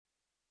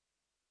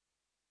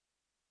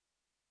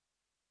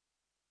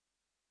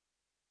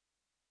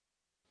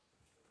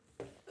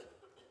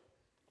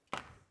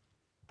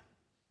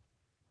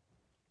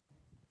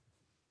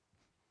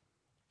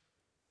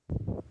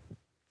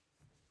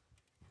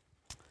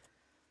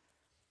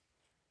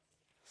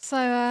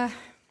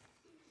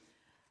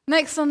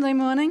Next Sunday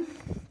morning,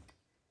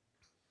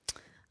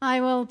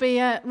 I will be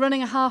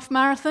running a half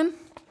marathon.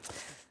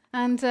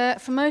 And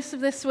for most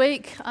of this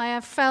week, I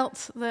have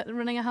felt that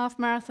running a half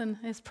marathon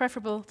is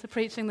preferable to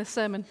preaching this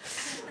sermon.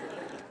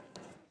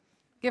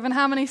 Given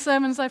how many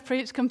sermons I've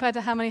preached compared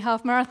to how many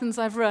half marathons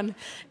I've run,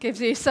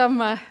 gives you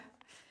some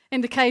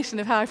indication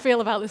of how I feel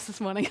about this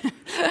morning.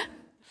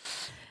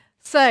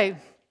 So,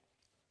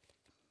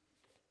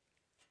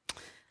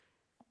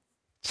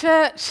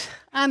 church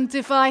and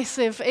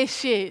divisive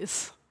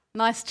issues.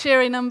 Nice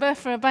cheery number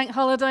for a bank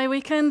holiday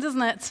weekend,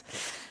 isn't it?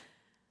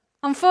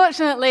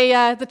 Unfortunately,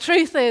 the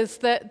truth is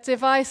that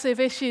divisive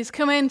issues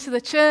come into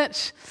the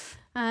church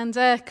and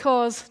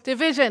cause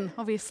division,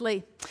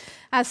 obviously.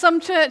 Some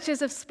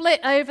churches have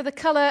split over the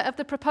colour of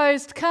the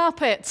proposed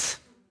carpet.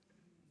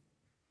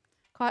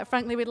 Quite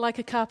frankly, we'd like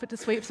a carpet to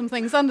sweep some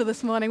things under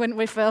this morning, wouldn't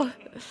we, Phil?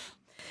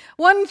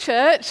 One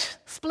church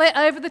split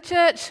over the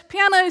church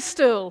piano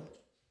stool.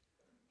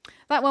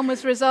 That one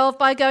was resolved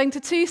by going to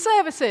two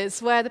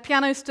services, where the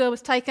piano stool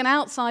was taken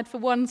outside for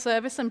one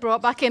service and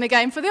brought back in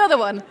again for the other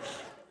one.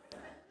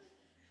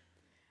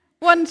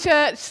 One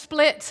church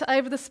split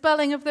over the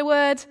spelling of the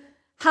word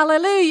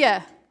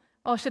hallelujah,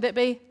 or should it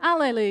be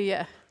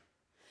alleluia?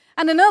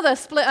 And another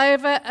split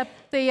over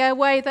the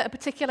way that a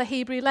particular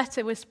Hebrew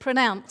letter was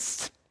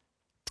pronounced.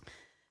 Do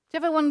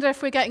you ever wonder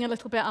if we're getting a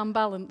little bit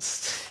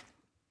unbalanced?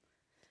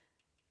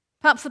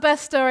 Perhaps the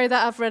best story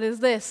that I've read is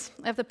this,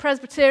 of the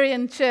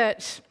Presbyterian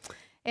church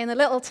in the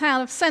little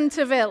town of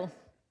Centerville,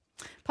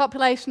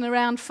 population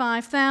around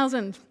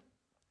 5,000.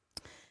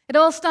 It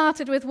all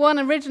started with one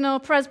original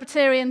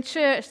Presbyterian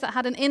church that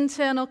had an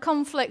internal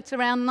conflict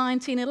around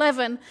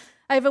 1911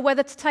 over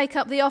whether to take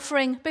up the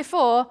offering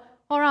before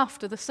or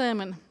after the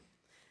sermon.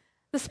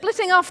 The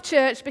splitting off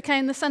church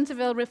became the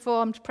Centerville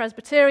Reformed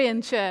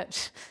Presbyterian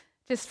Church.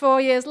 Just 4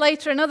 years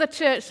later, another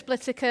church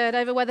split occurred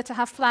over whether to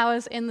have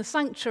flowers in the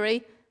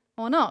sanctuary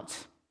or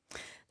not.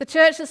 The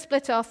church that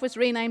split off was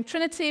renamed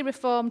Trinity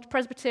Reformed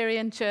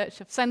Presbyterian Church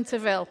of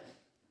Centerville.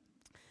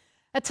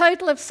 A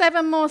total of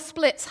 7 more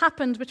splits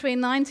happened between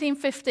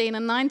 1915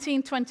 and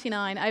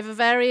 1929 over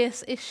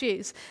various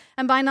issues,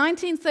 and by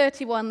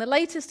 1931 the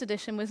latest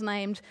edition was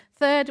named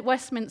Third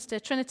Westminster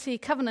Trinity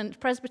Covenant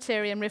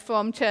Presbyterian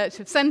Reformed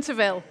Church of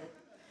Centerville.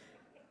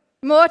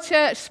 More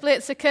church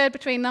splits occurred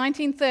between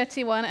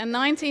 1931 and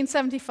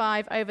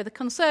 1975 over the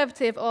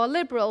conservative or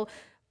liberal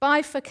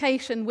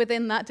bifurcation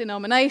within that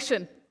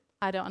denomination.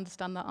 I don't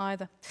understand that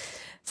either.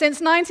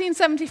 Since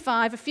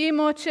 1975, a few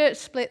more church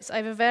splits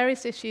over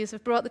various issues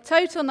have brought the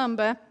total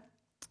number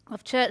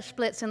of church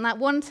splits in that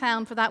one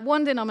town for that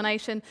one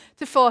denomination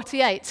to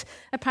 48,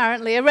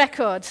 apparently a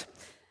record.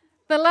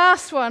 The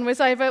last one was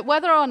over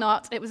whether or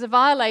not it was a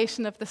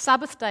violation of the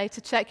Sabbath day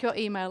to check your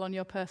email on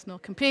your personal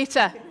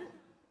computer.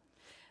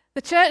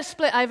 The church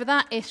split over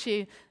that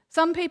issue.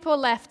 Some people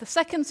left the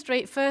 2nd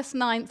Street, 1st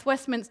 9th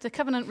Westminster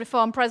Covenant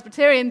Reformed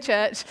Presbyterian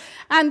Church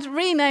and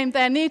renamed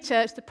their new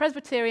church the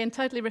Presbyterian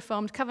Totally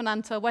Reformed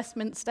Covenantal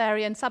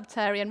Westminsterian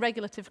Sabbatarian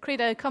Regulative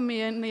Credo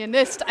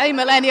Communionist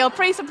Amillennial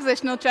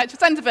Presuppositional Church of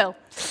Centerville.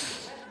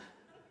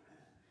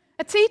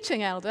 A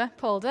teaching elder,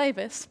 Paul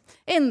Davis,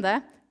 in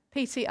the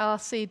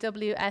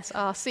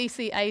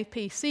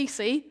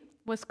PTRCWSRCCAPCC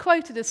was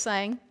quoted as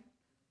saying,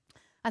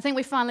 "I think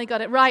we finally got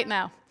it right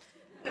now.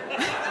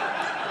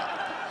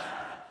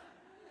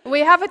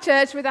 We have a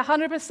church with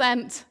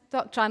 100%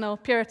 doctrinal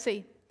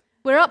purity.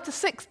 We're up to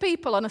 6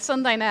 people on a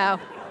Sunday now.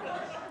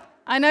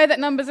 I know that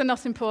numbers are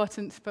not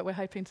important, but we're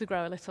hoping to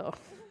grow a little."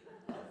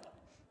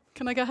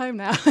 Can I go home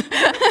now?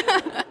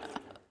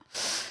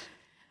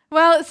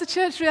 Well, it's a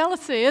church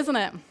reality, isn't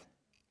it?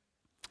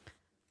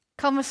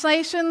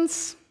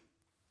 Conversations,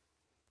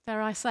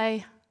 dare I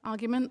say,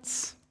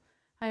 arguments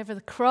over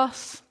the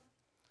cross,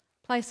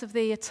 place of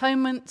the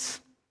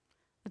atonement,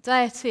 the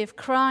deity of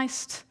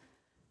Christ,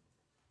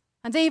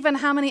 and even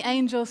how many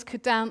angels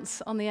could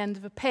dance on the end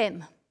of a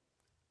pin.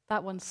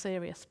 That one's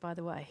serious, by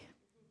the way.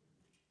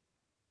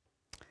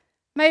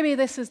 Maybe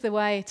this is the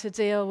way to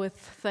deal with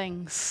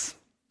things.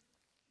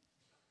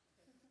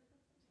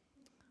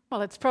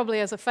 Well, it's probably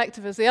as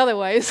effective as the other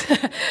ways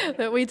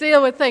that we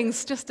deal with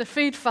things, just a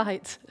food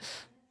fight.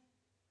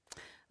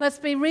 Let's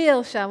be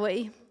real, shall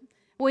we?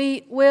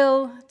 We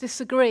will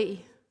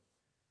disagree,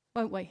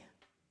 won't we?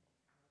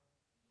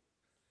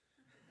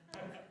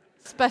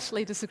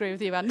 Especially disagree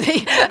with you,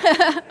 Andy.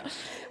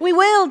 We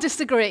will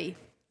disagree.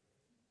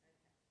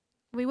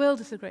 We will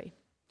disagree.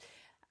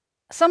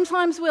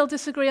 Sometimes we'll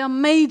disagree on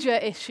major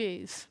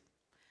issues,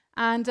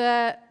 and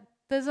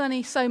there's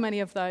only so many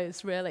of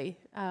those, really,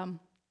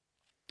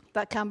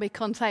 that can be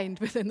contained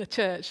within the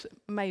church,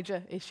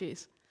 major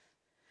issues.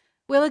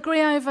 We'll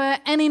agree over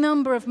any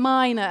number of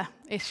minor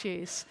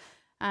issues,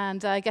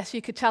 and I guess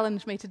you could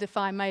challenge me to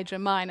define major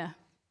and minor.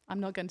 I'm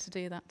not going to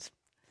do that.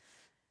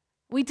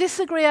 We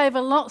disagree over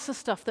lots of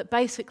stuff that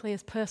basically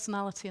is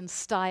personality and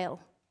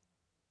style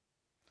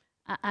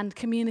and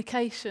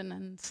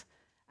communication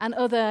and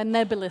other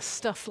nebulous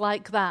stuff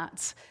like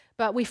that.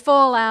 But we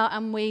fall out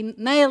and we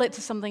nail it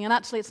to something, and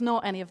actually it's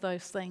not any of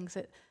those things.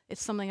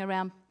 It's something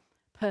around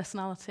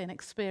personality and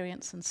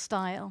experience and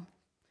style.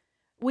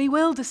 We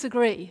will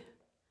disagree.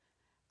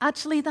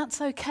 Actually,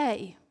 that's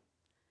okay.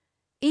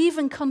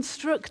 Even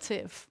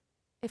constructive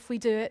if we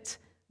do it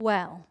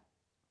well.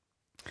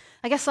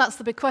 I guess that's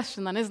the big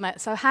question then, isn't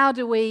it? So how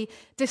do we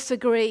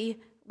disagree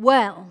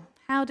well?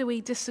 How do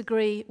we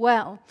disagree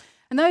well?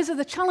 And those are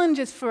the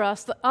challenges for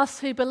us, that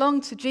us who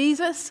belong to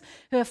Jesus,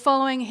 who are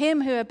following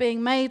him, who are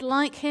being made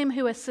like him,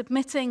 who are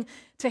submitting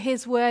to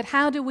his word.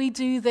 How do we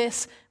do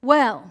this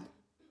well?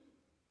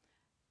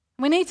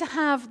 We need to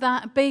have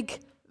that big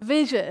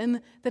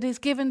vision that is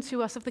given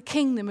to us of the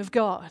kingdom of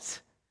God.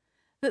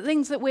 The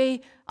things that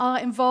we are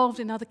involved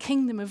in are the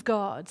kingdom of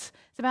God.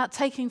 It's about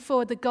taking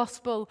forward the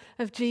gospel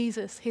of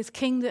Jesus, his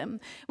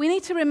kingdom. We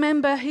need to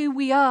remember who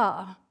we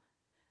are,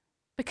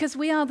 because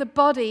we are the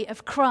body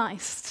of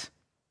Christ.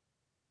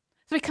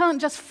 So we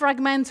can't just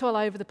fragment all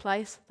over the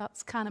place.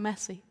 That's kind of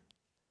messy.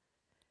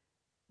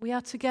 We are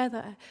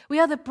together.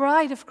 We are the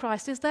bride of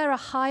Christ. Is there a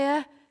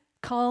higher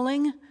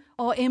calling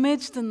or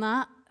image than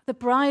that? The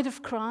bride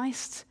of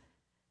Christ.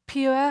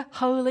 Pure,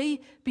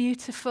 holy,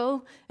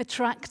 beautiful,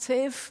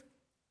 attractive.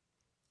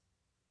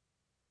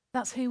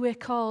 That's who we're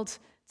called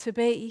to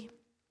be.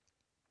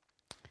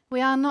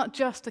 We are not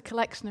just a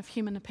collection of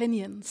human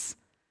opinions.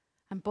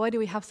 And boy, do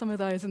we have some of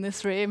those in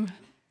this room.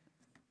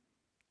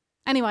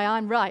 Anyway,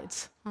 I'm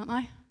right, aren't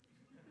I?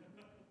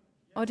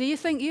 Or do you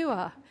think you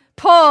are?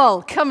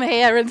 Paul, come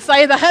here and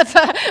say that.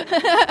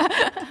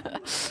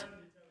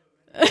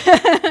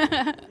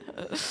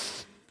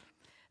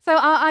 So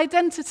our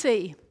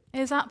identity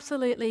is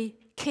absolutely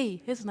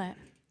key, isn't it?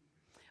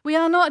 We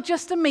are not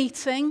just a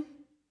meeting.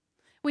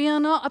 We are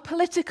not a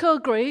political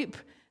group,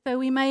 though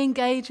we may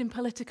engage in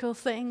political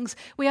things.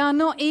 We are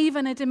not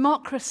even a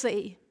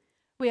democracy.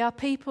 We are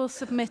people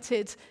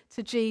submitted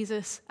to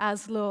Jesus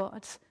as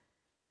Lord.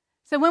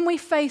 So when we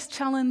face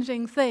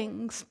challenging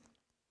things,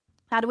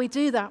 how do we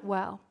do that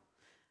well?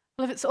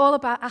 Well, it's all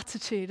about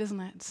attitude, isn't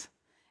it?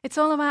 It's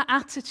all about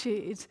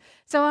attitude.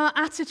 So our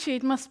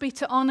attitude must be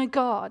to honor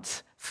God,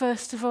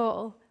 first of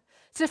all.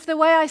 So if the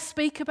way I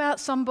speak about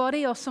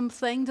somebody or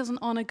something doesn't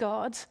honor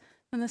God,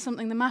 then there's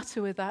something the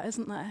matter with that,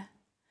 isn't there?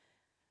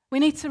 We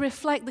need to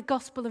reflect the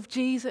gospel of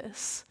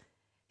Jesus,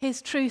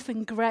 his truth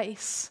and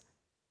grace.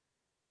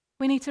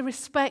 We need to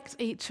respect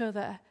each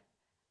other.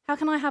 How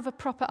can I have a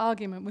proper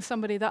argument with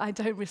somebody that I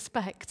don't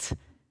respect?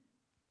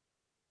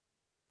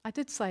 I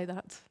did say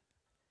that.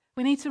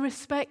 We need to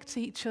respect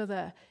each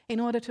other in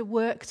order to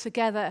work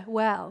together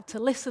well, to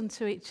listen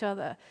to each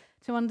other,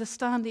 to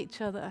understand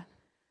each other.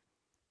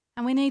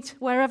 And we need,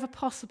 wherever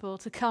possible,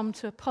 to come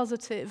to a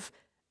positive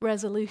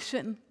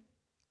resolution.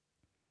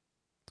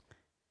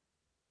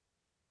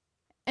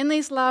 In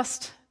these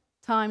last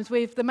times,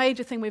 the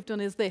major thing we've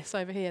done is this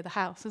over here, the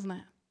house, isn't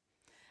it?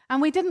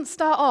 And we didn't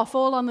start off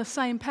all on the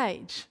same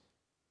page.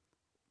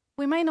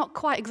 We may not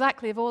quite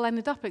exactly have all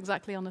ended up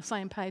exactly on the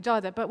same page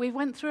either, but we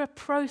went through a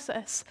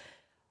process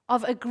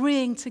of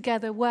agreeing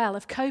together well,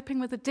 of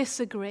coping with the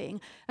disagreeing,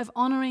 of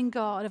honoring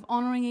God, of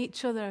honoring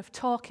each other, of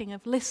talking,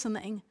 of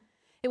listening.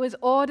 It was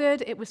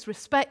ordered, it was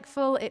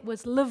respectful, it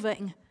was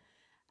loving.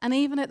 And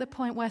even at the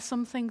point where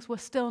some things were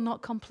still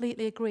not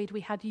completely agreed,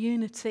 we had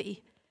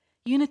unity.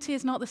 Unity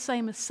is not the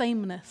same as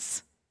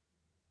sameness.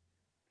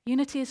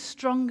 Unity is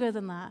stronger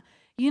than that.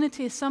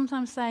 Unity is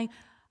sometimes saying,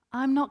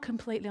 I'm not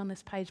completely on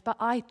this page, but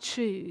I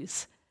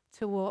choose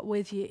to walk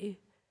with you.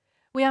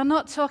 We are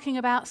not talking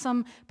about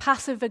some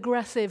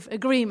passive-aggressive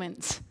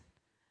agreement.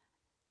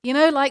 You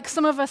know, like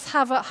some of us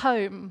have at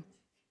home.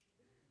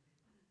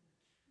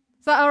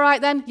 Is that all right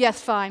then?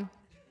 Yes, fine.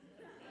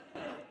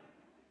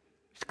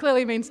 Which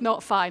clearly means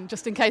not fine,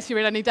 just in case you're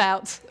in any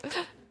doubt.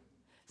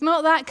 It's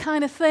not that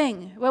kind of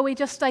thing where we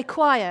just stay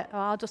quiet. Oh,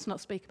 I'll just not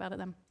speak about it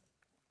then.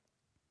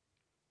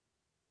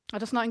 I'll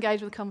just not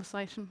engage with the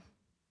conversation.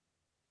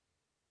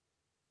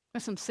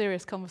 There's some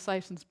serious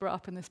conversations brought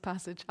up in this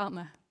passage, aren't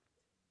there?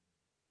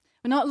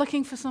 We're not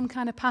looking for some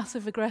kind of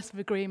passive-aggressive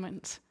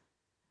agreement,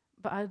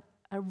 but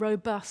a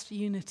robust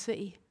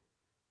unity.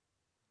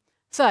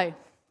 So,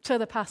 to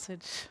the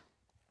passage.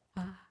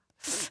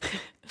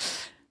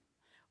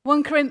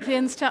 1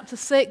 Corinthians chapter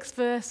 6,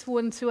 verse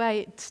 1 to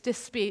 8,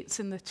 disputes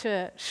in the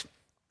church.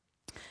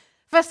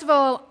 First of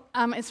all,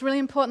 it's really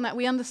important that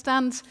we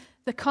understand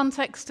the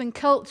context and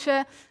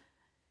culture.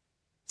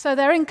 So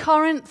they're in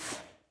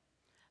Corinth,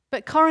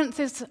 but Corinth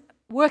is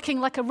working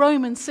like a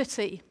Roman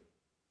city.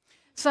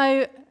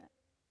 So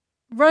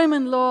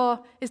Roman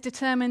law is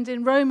determined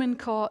in Roman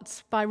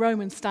courts by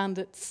Roman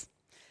standards.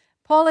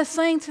 Paul is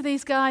saying to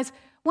these guys,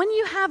 when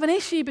you have an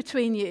issue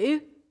between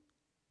you,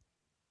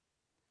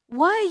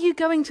 why are you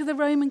going to the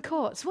Roman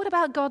courts? What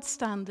about God's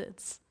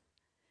standards?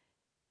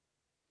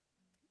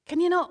 Can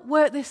you not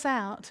work this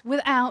out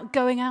without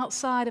going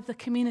outside of the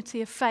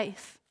community of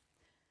faith?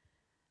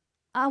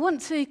 I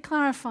want to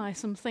clarify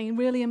something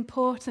really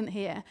important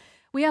here.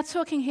 We are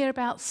talking here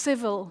about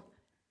civil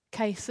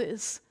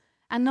cases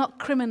and not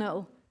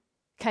criminal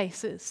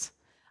cases.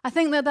 I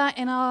think that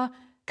in our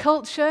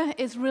Culture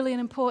is really an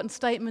important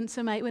statement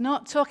to make. We're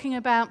not talking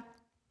about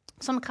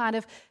some kind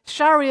of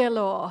Sharia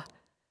law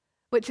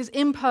which is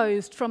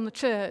imposed from the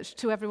church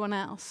to everyone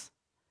else.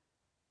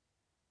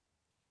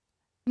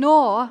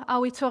 Nor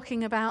are we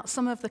talking about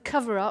some of the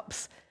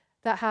cover-ups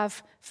that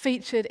have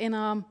featured in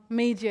our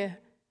media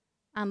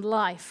and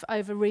life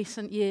over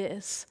recent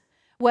years,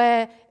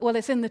 where, well,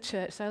 it's in the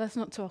church, so let's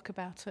not talk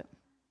about it.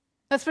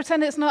 Let's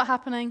pretend it's not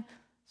happening,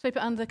 sweep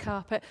it under the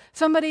carpet.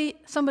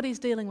 Somebody's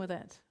dealing with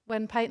it,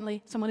 when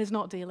patently someone is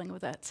not dealing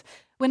with it.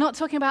 We're not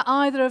talking about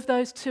either of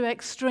those two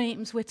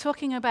extremes. We're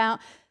talking about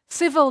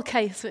civil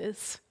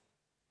cases.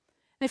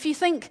 And if you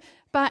think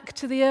back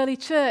to the early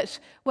church,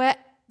 where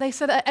they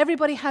said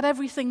everybody had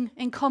everything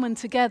in common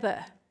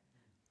together.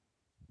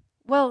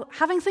 Well,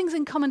 having things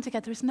in common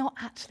together is not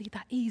actually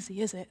that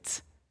easy, is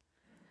it?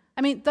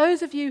 I mean,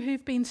 those of you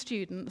who've been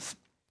students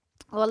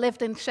or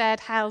lived in shared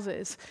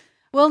houses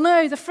will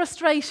know the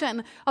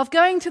frustration of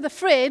going to the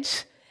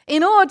fridge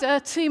in order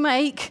to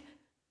make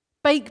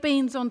baked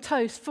beans on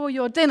toast for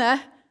your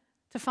dinner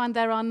to find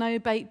there are no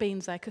baked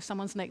beans there because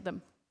someone's nicked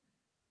them.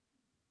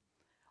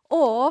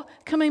 Or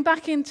coming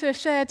back into a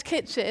shared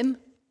kitchen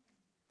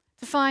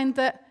to find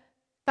that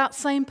that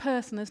same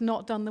person has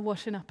not done the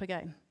washing up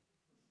again.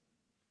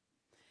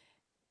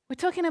 We're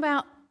talking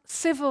about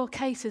civil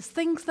cases,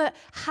 things that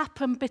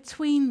happen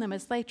between them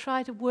as they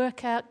try to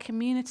work out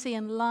community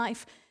and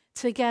life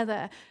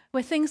together,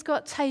 where things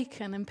got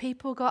taken and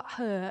people got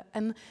hurt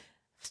and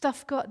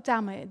stuff got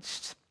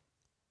damaged.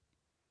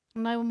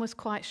 No one was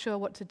quite sure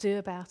what to do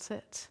about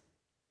it.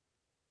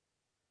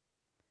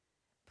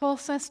 Paul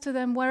says to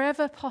them,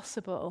 wherever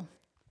possible,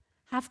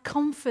 have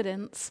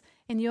confidence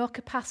in your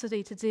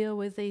capacity to deal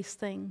with these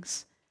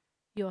things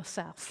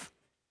yourself.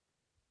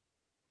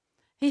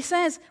 He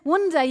says,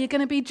 one day you're going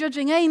to be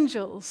judging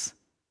angels.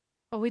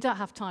 Well, we don't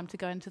have time to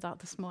go into that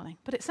this morning,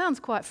 but it sounds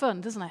quite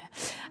fun, doesn't it?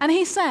 And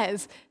he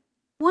says,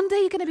 one day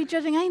you're going to be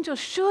judging angels.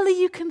 Surely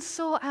you can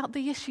sort out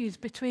the issues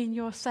between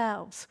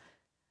yourselves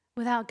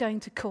without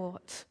going to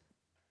court.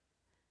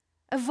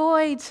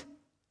 Avoid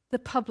the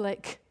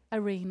public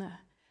arena.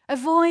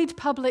 Avoid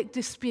public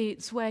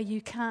disputes where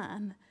you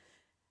can.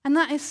 And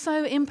that is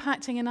so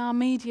impacting in our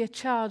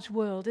media-charged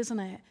world, isn't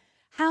it?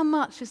 How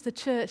much is the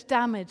church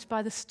damaged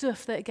by the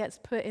stuff that gets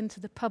put into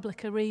the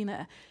public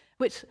arena,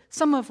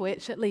 some of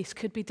which at least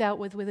could be dealt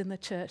with within the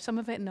church, some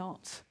of it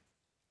not.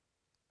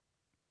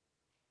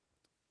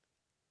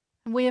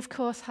 And we, of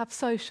course, have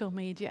social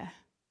media.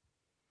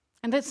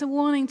 And it's a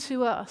warning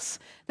to us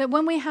that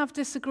when we have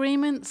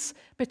disagreements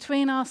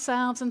between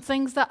ourselves and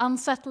things that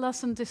unsettle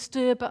us and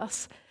disturb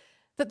us,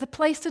 that the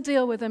place to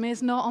deal with them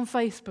is not on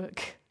Facebook.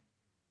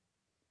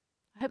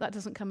 I hope that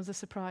doesn't come as a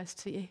surprise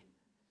to you.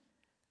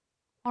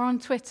 Or on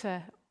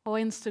Twitter or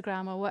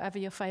Instagram or whatever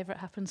your favorite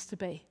happens to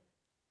be.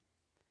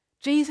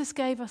 Jesus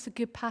gave us a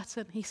good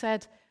pattern. He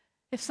said,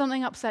 if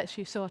something upsets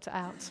you, sort it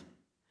out.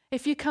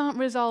 If you can't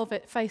resolve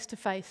it face to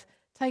face,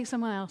 take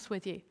someone else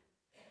with you.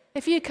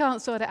 If you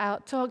can't sort it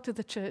out, talk to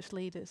the church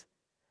leaders.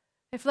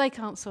 If they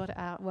can't sort it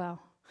out, well,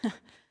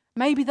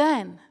 maybe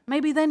then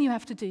you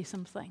have to do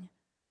something.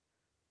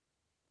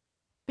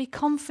 Be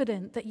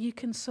confident that you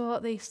can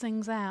sort these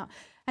things out.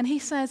 And he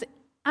says,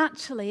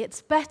 actually,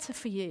 it's better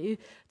for you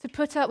to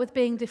put up with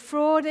being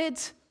defrauded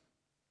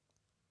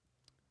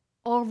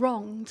or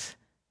wronged.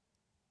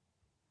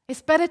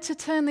 It's better to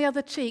turn the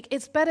other cheek.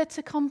 It's better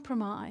to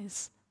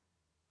compromise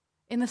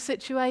in the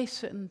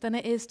situation than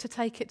it is to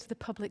take it to the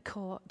public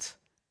court.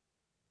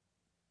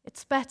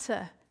 It's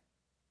better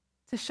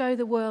to show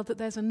the world that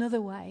there's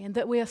another way and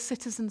that we are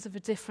citizens of a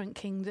different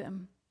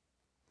kingdom.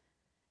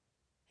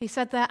 He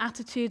said their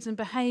attitudes and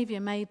behavior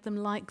made them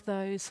like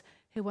those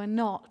who were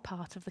not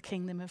part of the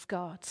kingdom of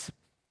God.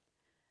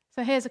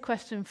 So here's a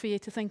question for you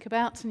to think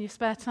about in your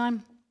spare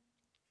time.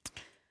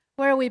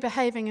 Where are we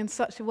behaving in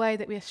such a way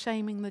that we are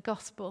shaming the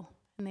gospel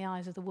in the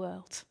eyes of the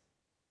world?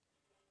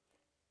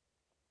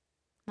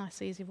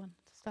 Nice, easy one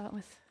to start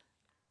with.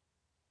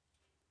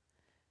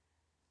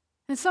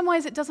 In some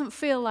ways, it doesn't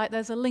feel like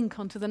there's a link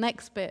onto the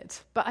next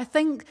bit, but I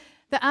think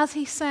that as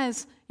he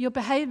says, you're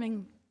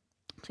behaving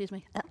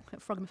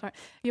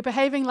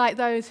like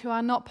those who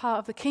are not part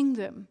of the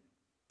kingdom,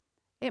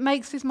 it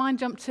makes his mind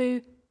jump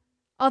to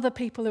other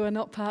people who are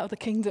not part of the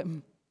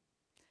kingdom.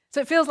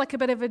 So it feels like a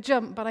bit of a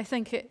jump, but I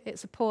think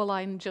it's a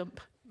Pauline jump.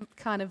 It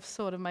kind of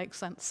sort of makes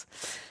sense.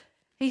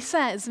 He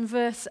says in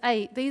verse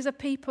 8, these are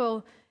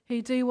people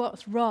who do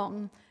what's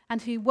wrong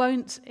and who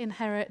won't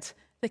inherit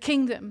the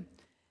kingdom.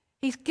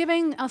 He's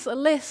giving us a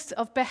list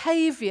of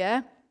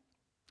behavior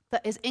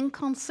that is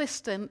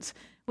inconsistent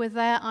with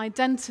their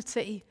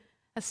identity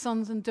as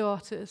sons and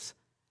daughters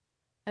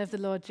of the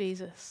Lord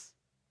Jesus.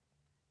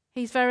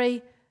 He's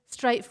very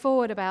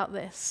straightforward about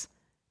this.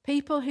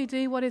 People who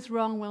do what is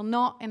wrong will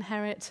not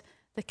inherit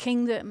the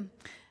kingdom.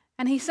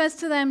 And he says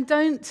to them,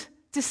 don't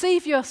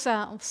deceive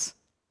yourselves.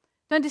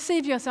 Don't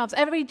deceive yourselves.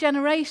 Every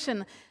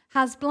generation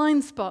has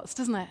blind spots,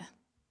 doesn't it?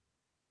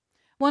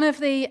 One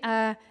of the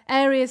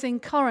areas in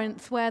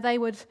Corinth where they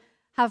would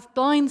have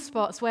blind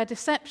spots, where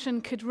deception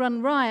could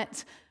run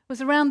riot,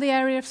 was around the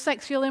area of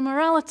sexual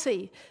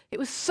immorality. It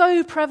was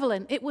so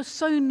prevalent, it was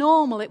so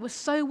normal, it was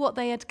so what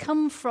they had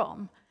come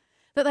from,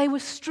 that they were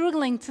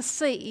struggling to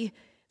see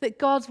that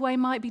God's way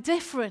might be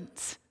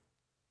different.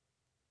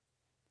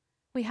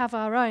 We have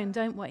our own,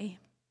 don't we?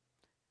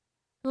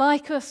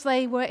 Like us,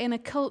 they were in a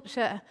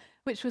culture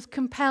which was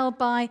compelled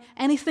by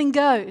anything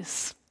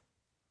goes.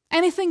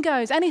 Anything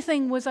goes,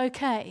 anything was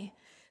okay.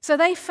 So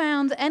they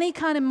found any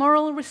kind of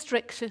moral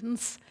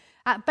restrictions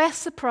at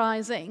best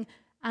surprising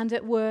and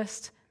at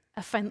worst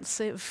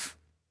offensive.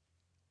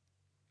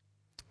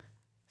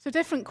 So a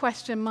different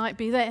question might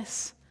be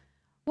this: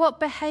 what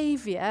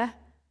behaviour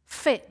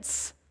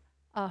fits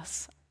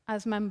us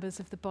as members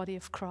of the body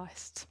of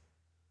Christ?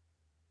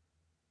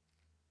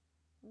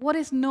 What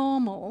is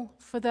normal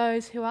for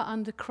those who are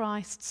under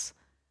Christ's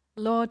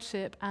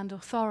lordship and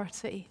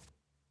authority?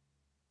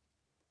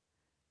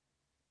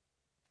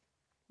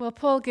 Well,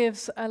 Paul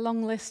gives a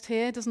long list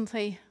here, doesn't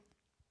he?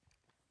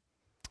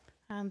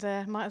 And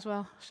might as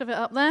well shove it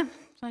up there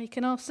so you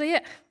can all see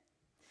it.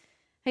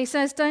 He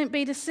says, don't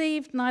be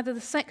deceived, neither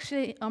the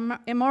sexually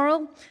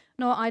immoral,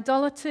 nor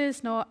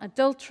idolaters, nor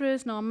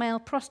adulterers, nor male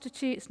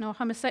prostitutes, nor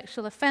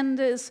homosexual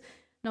offenders,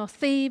 nor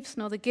thieves,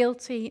 nor the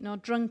guilty, nor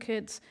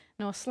drunkards,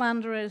 nor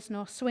slanderers,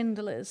 nor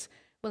swindlers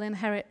will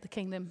inherit the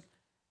kingdom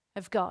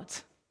of God.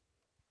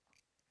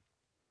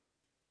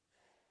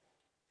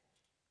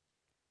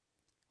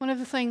 One of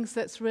the things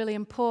that's really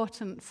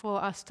important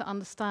for us to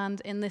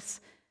understand in this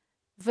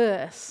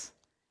verse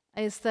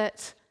is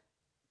that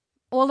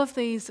all of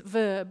these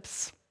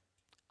verbs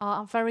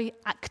are very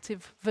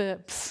active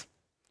verbs.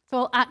 It's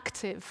all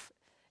active.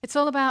 It's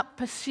all about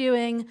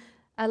pursuing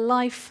a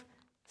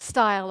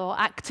lifestyle or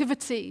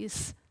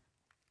activities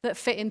that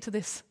fit into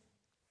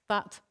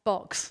that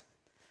box.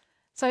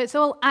 So it's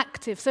all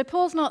active. So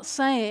Paul's not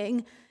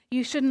saying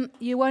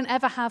you won't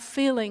ever have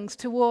feelings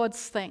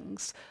towards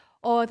things,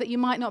 or that you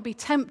might not be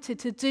tempted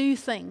to do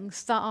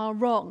things that are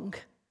wrong.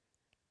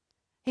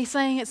 He's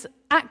saying it's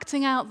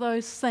acting out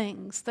those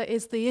things that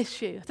is the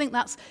issue. I think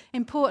that's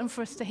important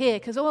for us to hear,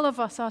 because all of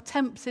us are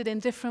tempted in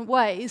different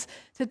ways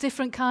to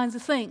different kinds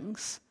of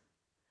things.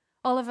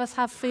 All of us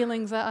have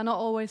feelings that are not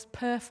always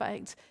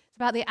perfect. It's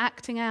about the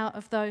acting out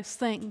of those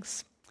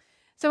things.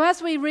 So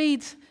as we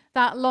read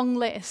that long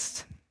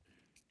list,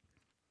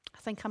 I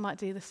think I might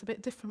do this a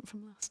bit different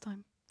from last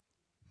time.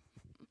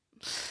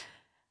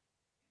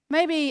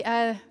 Maybe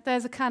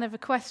there's a kind of a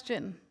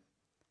question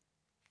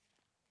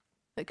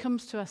that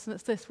comes to us, and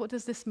it's this: what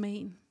does this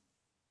mean?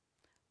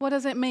 What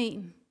does it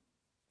mean?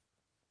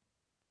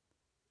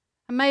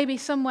 And maybe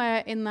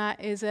somewhere in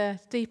that is a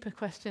deeper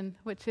question,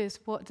 which is,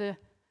 what do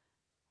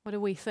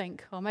we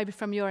think? Or maybe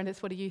from your end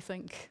it's, what do you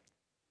think?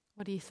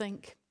 What do you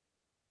think?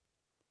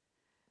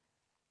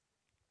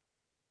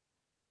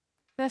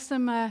 There's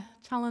some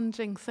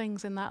challenging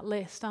things in that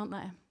list, aren't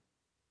there?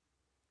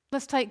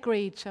 Let's take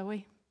greed, shall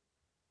we?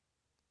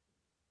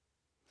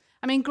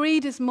 I mean,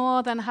 greed is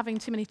more than having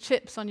too many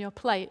chips on your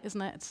plate,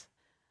 isn't it?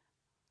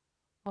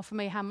 Or for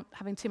me,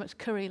 having too much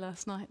curry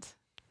last night.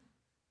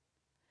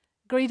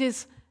 Greed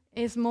is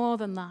more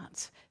than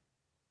that.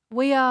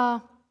 We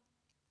are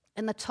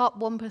in the top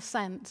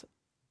 1%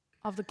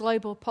 of the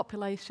global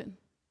population,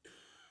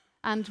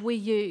 and we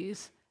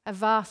use a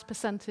vast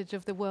percentage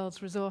of the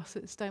world's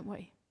resources, don't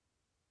we?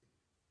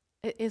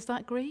 Is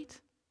that greed?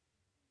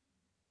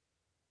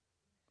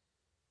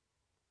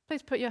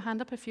 Please put your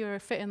hand up if you're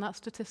fit in that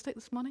statistic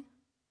this morning.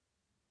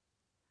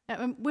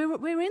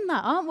 We're in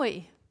that, aren't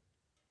we?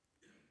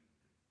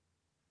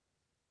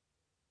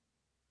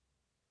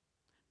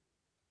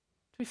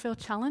 Do we feel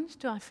challenged?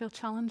 Do I feel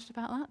challenged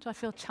about that? Do I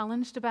feel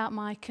challenged about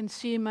my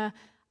consumer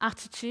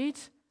attitude,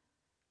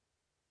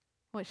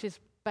 which is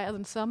better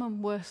than some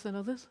and worse than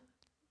others?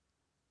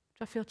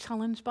 Do I feel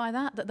challenged by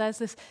that? That there's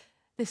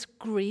this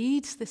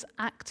greed, this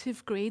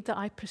active greed that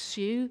I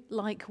pursue,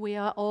 like we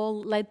are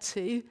all led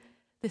to,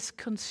 this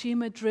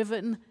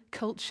consumer-driven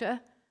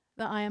culture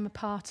that I am a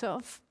part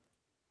of?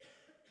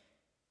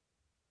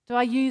 Do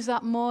I use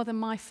that more than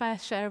my fair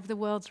share of the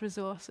world's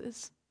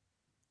resources?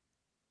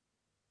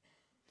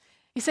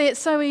 You see,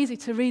 it's so easy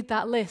to read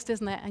that list,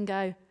 isn't it, and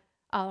go,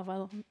 oh,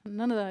 well,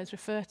 none of those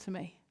refer to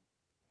me.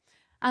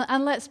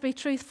 And let's be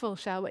truthful,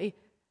 shall we?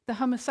 The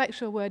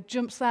homosexual word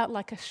jumps out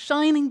like a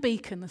shining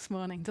beacon this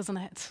morning, doesn't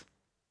it?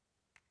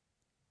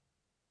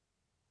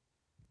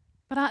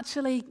 But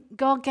actually,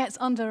 God gets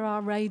under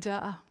our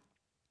radar.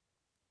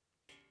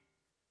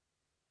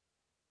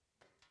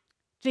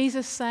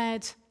 Jesus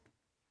said,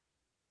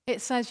 it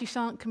says you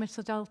shan't commit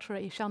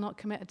adultery, you shall not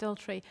commit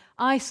adultery.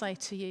 I say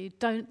to you,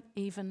 don't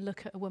even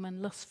look at a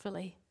woman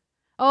lustfully.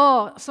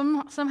 Oh,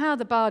 somehow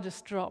the bar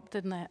just dropped,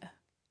 didn't it?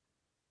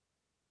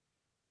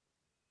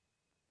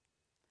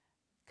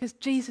 Because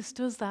Jesus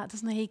does that,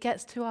 doesn't he? He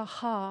gets to our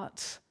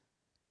heart.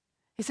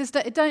 He says,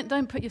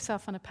 don't put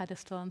yourself on a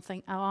pedestal and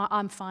think, oh,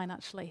 I'm fine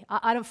actually.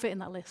 I don't fit in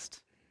that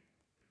list.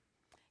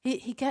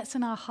 He gets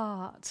in our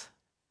heart.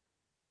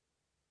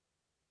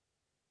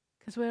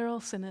 Because we're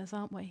all sinners,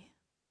 aren't we?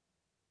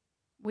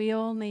 We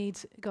all need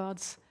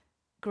God's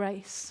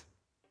grace.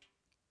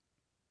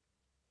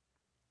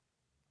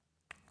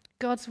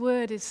 God's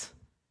word is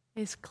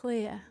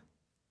clear.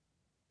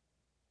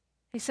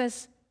 He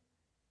says,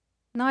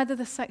 neither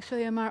the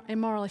sexually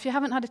immoral. If you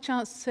haven't had a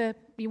chance to,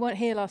 you weren't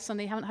here last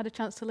Sunday, you haven't had a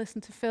chance to listen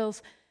to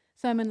Phil's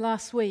sermon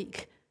last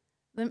week,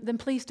 then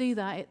please do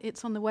that.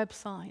 It's on the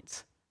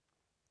website.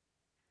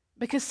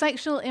 Because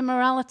sexual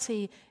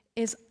immorality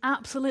is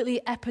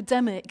absolutely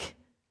epidemic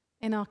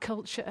in our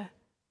culture.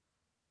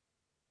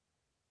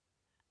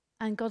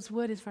 And God's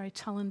word is very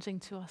challenging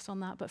to us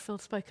on that, but Phil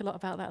spoke a lot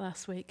about that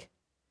last week.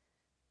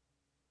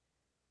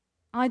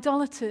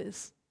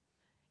 Idolaters.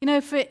 You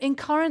know, in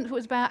Corinth it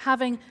was about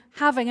having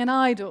an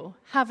idol,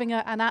 having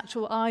an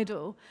actual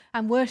idol,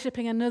 and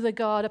worshipping another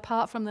god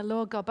apart from the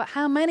Lord God. But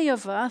how many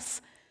of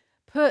us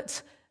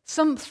put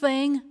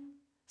something,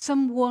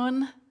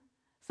 someone,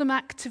 some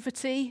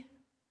activity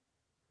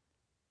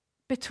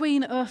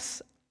between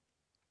us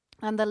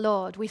and the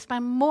Lord? We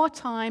spend more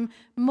time,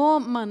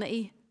 more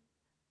money,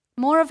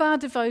 more of our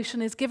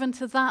devotion is given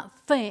to that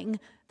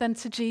thing than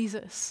to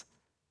Jesus.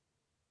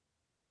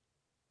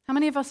 How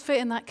many of us fit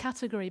in that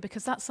category?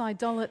 Because that's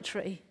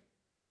idolatry.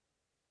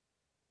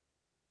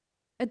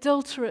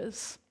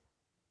 Adulterers.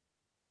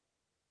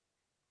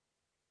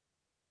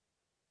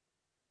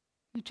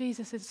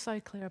 Jesus is so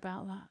clear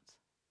about that.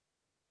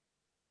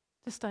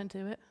 Just don't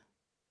do it.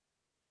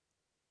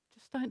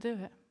 Just don't do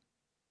it.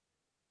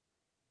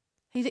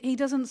 He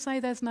doesn't say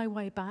there's no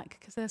way back,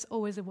 because there's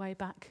always a way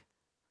back.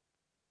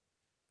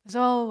 There's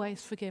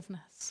always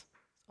forgiveness.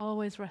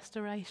 Always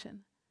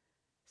restoration.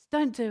 Just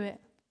don't do it.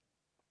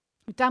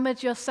 You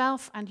damage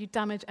yourself and you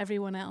damage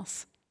everyone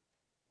else.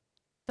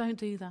 Don't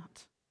do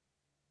that.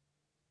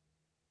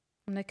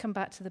 I'm going to come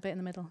back to the bit in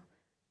the middle.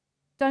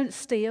 Don't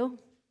steal.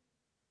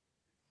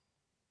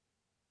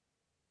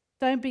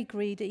 Don't be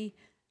greedy.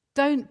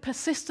 Don't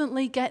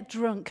persistently get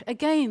drunk.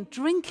 Again,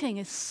 drinking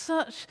is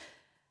such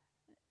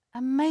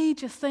a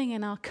major thing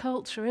in our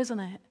culture, isn't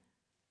it?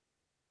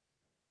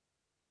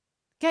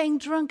 Getting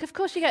drunk, of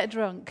course you get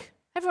drunk.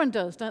 Everyone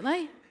does, don't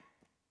they?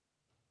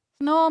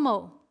 It's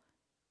normal.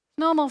 It's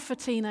normal for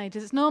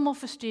teenagers. It's normal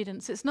for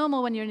students. It's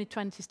normal when you're in your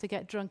 20s to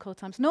get drunk all the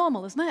time. It's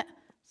normal, isn't it?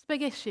 It's a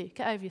big issue.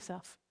 Get over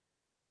yourself.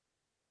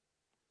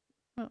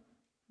 Well,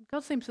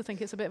 God seems to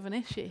think it's a bit of an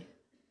issue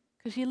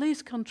because you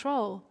lose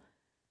control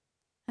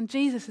and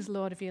Jesus is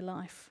Lord of your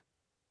life.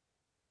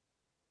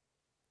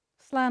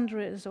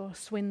 Slanderers or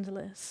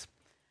swindlers.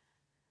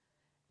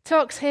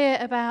 Talks here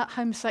about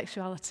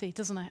homosexuality,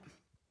 doesn't it?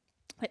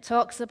 It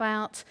talks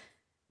about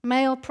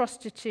male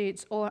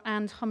prostitutes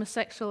and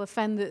homosexual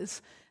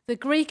offenders. The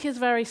Greek is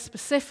very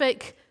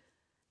specific.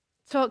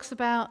 It talks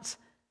about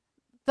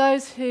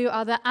those who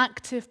are the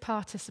active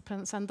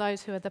participants and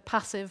those who are the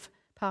passive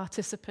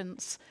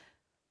participants.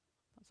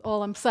 That's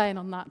all I'm saying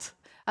on that.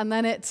 And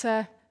then it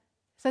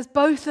says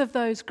both of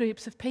those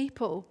groups of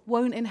people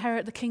won't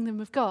inherit the kingdom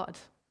of God.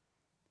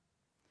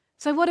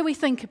 So what do we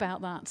think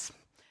about that?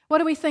 What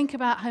do we think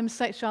about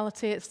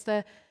homosexuality?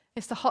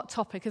 It's the hot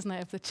topic, isn't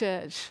it, of the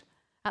church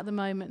at the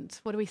moment.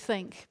 What do we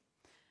think?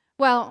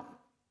 Well,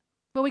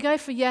 will we go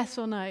for yes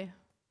or no?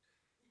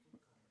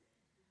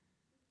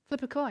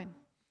 Flip a coin.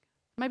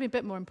 Maybe a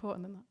bit more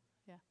important than that.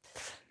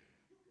 Yeah.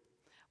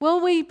 Will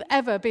we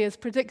ever be as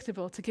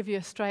predictable to give you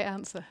a straight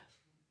answer?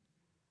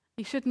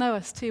 You should know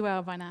us too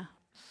well by now.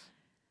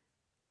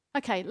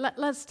 Okay,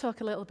 let's talk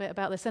a little bit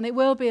about this, and it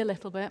will be a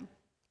little bit.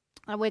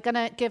 And we're going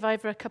to give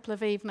over a couple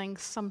of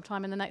evenings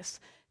sometime in the next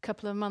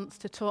couple of months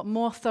to talk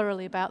more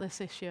thoroughly about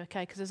this issue,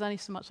 okay? Because there's only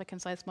so much I can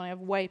say this morning.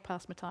 I've way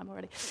past my time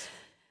already.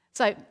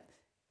 So,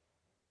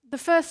 the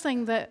first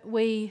thing that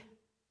we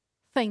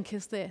think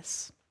is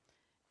this,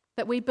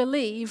 that we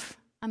believe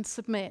and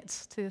submit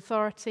to the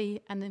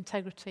authority and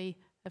integrity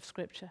of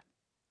Scripture.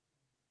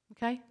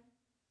 Okay?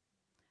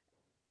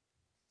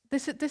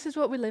 This is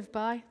what we live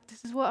by.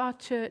 This is what our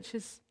church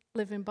is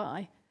living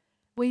by.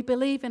 We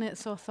believe in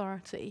its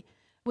authority.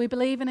 We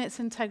believe in its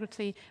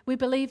integrity. We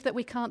believe that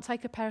we can't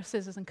take a pair of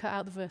scissors and cut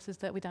out the verses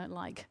that we don't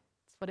like.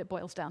 That's what it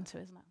boils down to,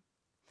 isn't it?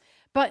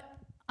 But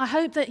I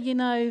hope that you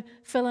know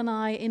Phil and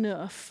I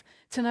enough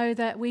to know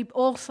that we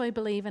also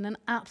believe in an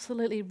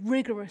absolutely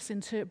rigorous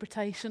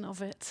interpretation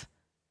of it.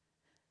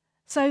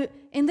 So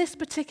in this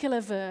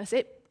particular verse,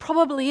 it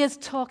probably is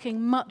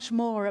talking much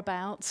more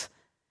about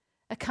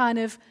a kind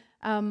of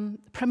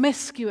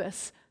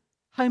promiscuous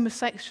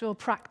homosexual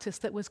practice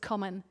that was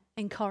common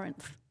in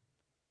Corinth.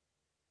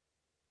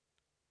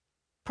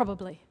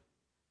 Probably.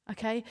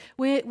 Okay?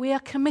 We are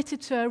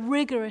committed to a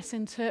rigorous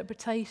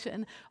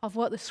interpretation of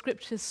what the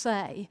Scriptures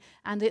say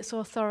and its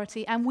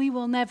authority, and we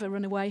will never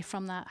run away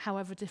from that,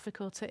 however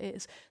difficult it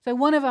is. So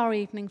one of our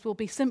evenings will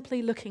be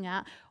simply looking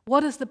at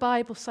what does the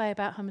Bible say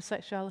about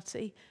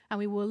homosexuality, and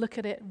we will look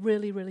at it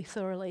really, really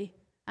thoroughly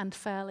and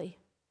fairly.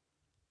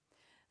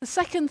 The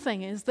second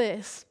thing is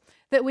this,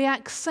 that we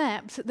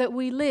accept that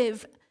we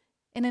live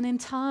in an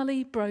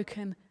entirely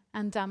broken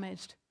and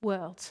damaged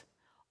world.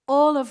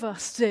 All of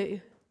us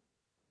do.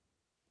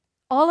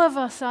 All of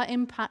us are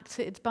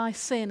impacted by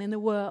sin in the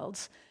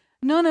world.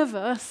 None of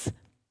us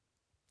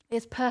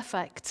is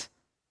perfect.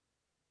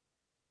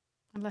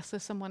 Unless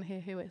there's someone here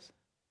who is.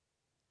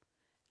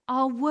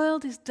 Our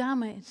world is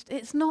damaged.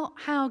 It's not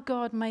how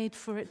God made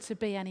for it to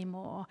be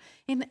anymore.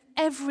 In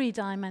every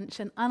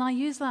dimension, and I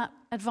use that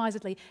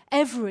advisedly,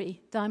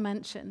 every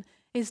dimension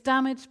is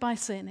damaged by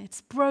sin.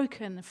 It's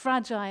broken,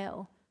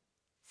 fragile,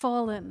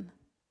 fallen.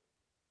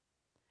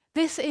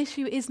 This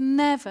issue is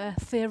never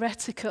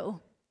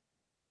theoretical.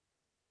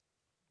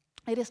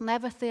 It is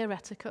never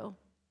theoretical.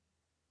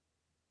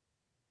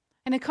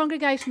 In a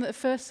congregation at the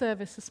first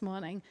service this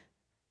morning,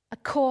 a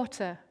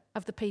quarter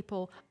of the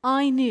people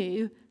I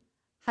knew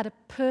had a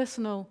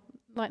personal,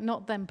 like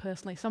not them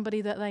personally,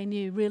 somebody that they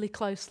knew really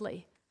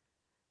closely.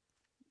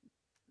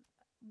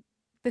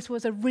 This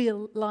was a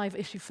real live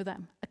issue for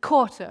them. A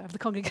quarter of the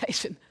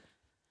congregation.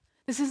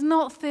 This is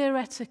not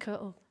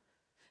theoretical.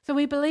 So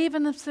we believe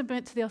and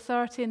submit to the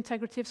authority and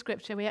integrity of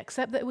Scripture. We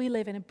accept that we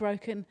live in a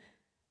broken,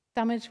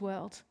 damaged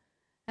world.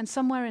 And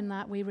somewhere in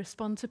that we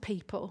respond to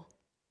people.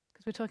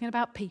 Because we're talking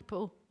about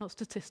people, not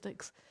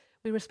statistics.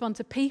 We respond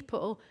to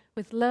people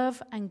with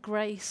love and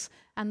grace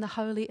and the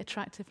holy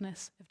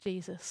attractiveness of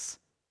Jesus.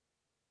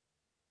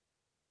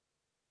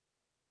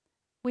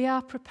 We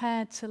are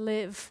prepared to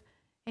live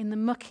in the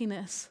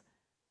muckiness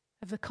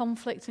of the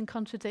conflict and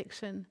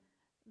contradiction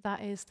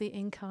that is the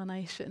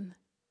incarnation.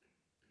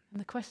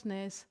 And the question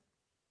is,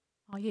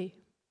 are you?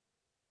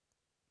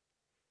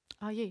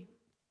 Are you?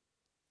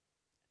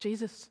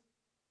 Jesus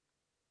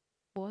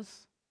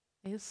was,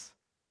 is.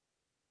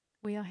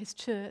 We are his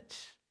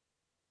church,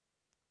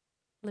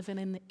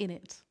 living in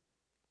it,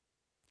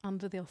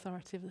 under the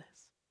authority of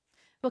this.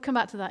 We'll come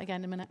back to that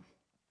again in a minute.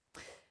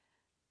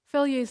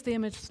 Phil used the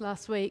image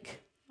last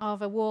week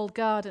of a walled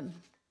garden,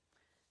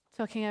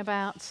 talking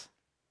about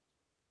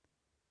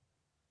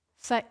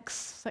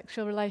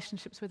sexual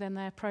relationships within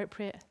their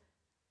appropriate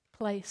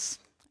place.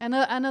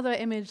 Another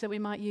image that we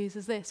might use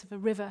is this, of a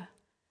river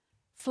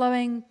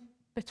flowing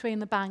between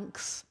the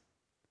banks.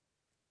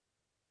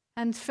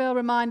 And Phil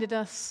reminded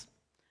us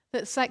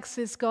that sex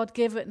is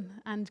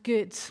God-given and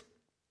good,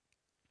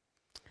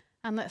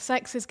 and that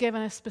sex is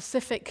given a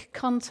specific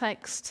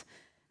context.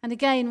 And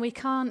again, we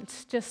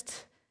can't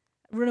just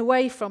run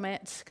away from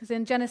it, because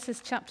in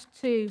Genesis chapter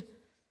 2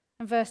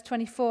 and verse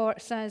 24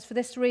 it says, "For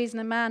this reason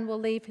a man will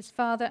leave his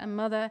father and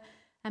mother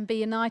and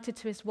be united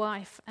to his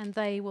wife, and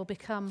they will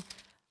become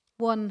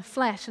one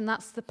flesh." And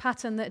that's the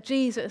pattern that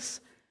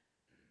Jesus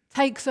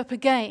takes up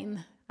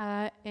again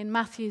in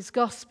Matthew's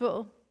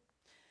gospel.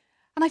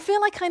 And I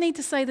feel like I need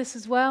to say this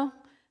as well.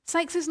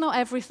 Sex is not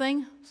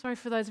everything. Sorry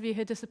for those of you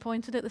who are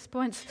disappointed at this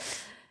point.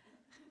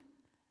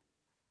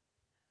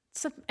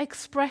 It's an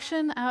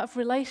expression out of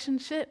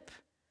relationship.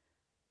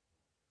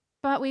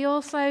 But we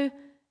also,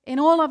 in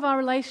all of our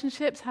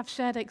relationships, have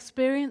shared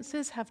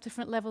experiences, have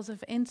different levels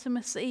of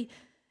intimacy,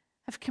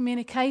 have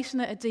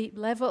communication at a deep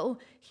level,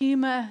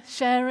 humor,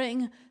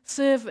 sharing,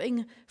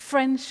 serving,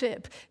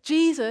 friendship.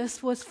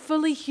 Jesus was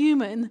fully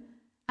human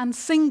and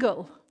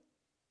single.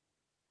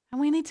 And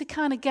we need to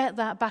kind of get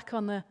that back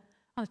on the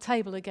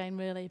table again,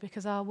 really,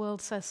 because our world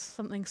says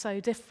something so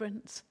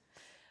different.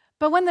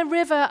 But when the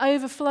river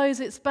overflows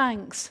its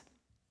banks,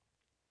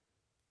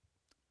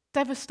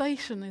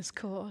 devastation is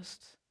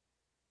caused.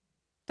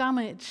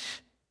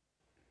 Damage.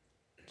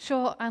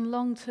 Short and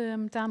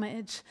long-term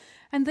damage.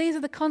 And these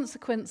are the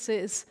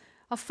consequences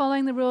of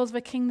following the rules of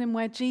a kingdom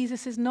where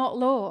Jesus is not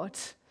Lord,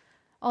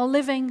 or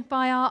living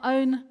by our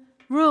own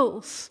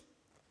rules.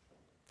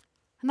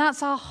 And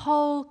that's our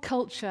whole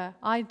culture.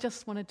 I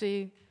just want to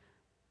do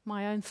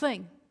my own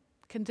thing.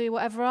 Can do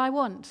whatever I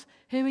want.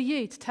 Who are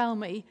you to tell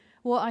me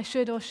what I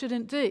should or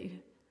shouldn't do?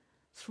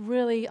 It's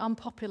really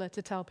unpopular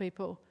to tell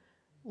people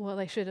what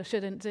they should or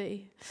shouldn't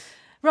do.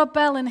 Rob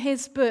Bell, in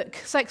his book,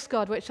 Sex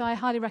God, which I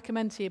highly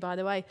recommend to you, by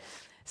the way,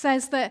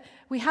 says that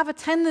we have a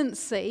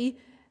tendency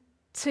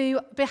to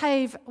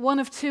behave one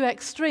of two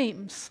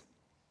extremes.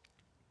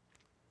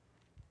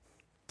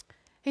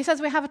 He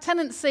says we have a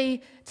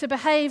tendency to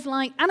behave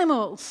like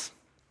animals,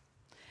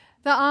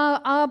 that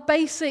our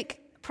basic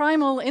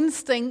primal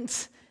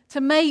instinct to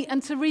mate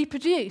and to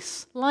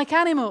reproduce like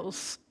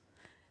animals.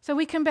 So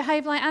we can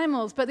behave like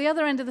animals. But the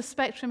other end of the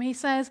spectrum, he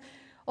says,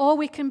 or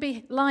we can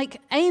be like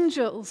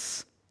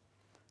angels.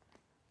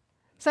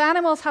 So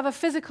animals have a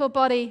physical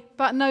body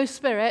but no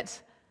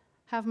spirit.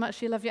 How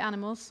much you love your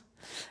animals.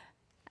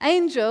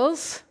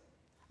 Angels,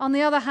 on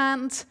the other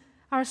hand,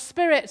 are a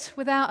spirit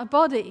without a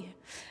body.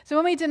 So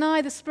when we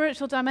deny the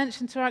spiritual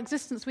dimension to our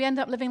existence, we end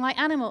up living like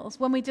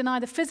animals. When we deny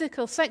the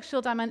physical, sexual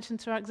dimension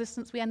to our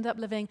existence, we end up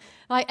living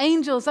like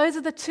angels. Those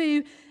are the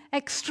two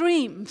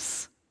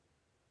extremes.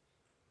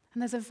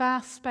 And there's a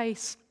vast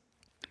space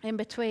in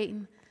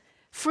between.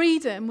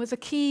 Freedom was a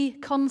key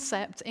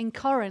concept in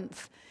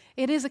Corinth.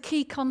 It is a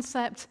key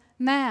concept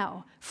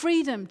now.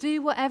 Freedom,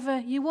 do whatever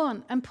you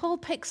want. And Paul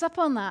picks up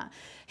on that.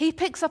 He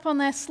picks up on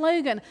their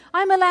slogan,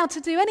 I'm allowed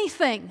to do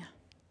anything.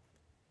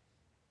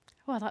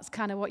 Well, that's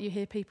kind of what you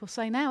hear people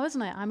say now,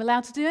 isn't it? I'm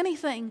allowed to do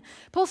anything.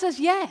 Paul says,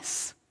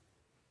 yes.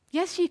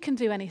 Yes, you can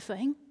do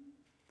anything.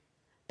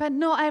 But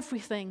not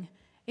everything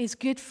is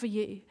good for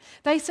you.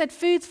 They said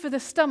food's for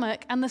the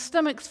stomach and the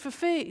stomach's for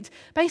food.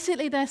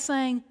 Basically, they're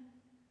saying,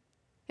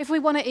 If we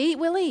want to eat,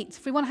 we'll eat.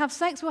 If we want to have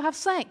sex, we'll have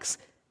sex.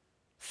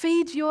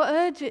 Feed your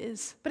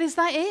urges. But is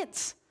that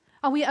it?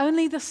 Are we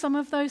only the sum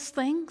of those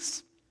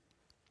things?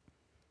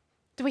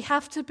 Do we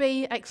have to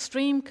be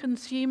extreme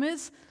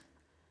consumers,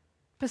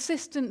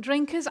 persistent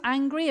drinkers,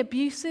 angry,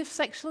 abusive,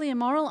 sexually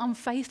immoral,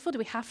 unfaithful? Do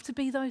we have to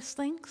be those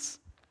things?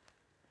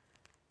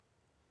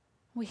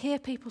 We hear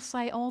people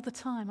say all the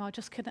time, I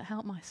just couldn't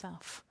help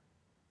myself.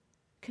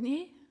 Can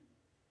you?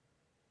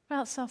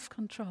 About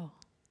self-control,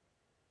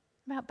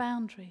 about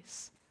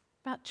boundaries,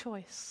 about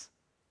choice.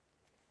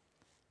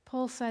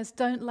 Paul says,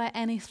 don't let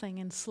anything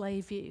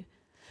enslave you.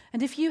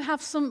 And if you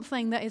have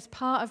something that is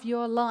part of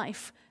your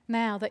life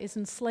now that is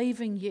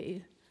enslaving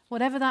you,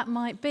 whatever that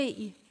might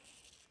be,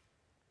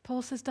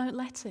 Paul says, don't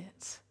let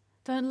it.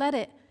 Don't let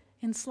it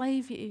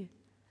enslave you.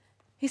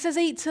 He says,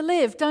 eat to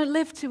live, don't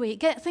live to eat.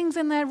 Get things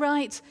in their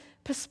right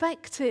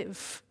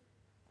perspective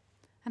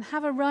and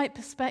have a right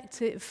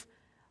perspective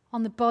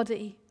on the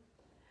body.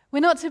 We're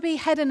not to be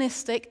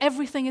hedonistic,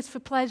 everything is for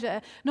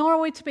pleasure, nor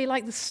are we to be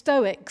like the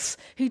Stoics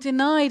who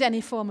denied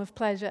any form of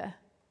pleasure.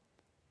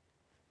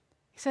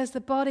 He says the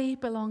body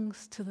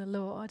belongs to the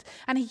Lord.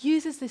 And he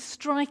uses this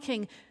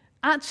striking,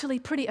 actually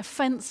pretty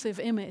offensive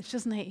image,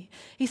 doesn't he?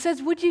 He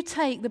says, would you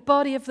take the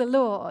body of the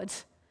Lord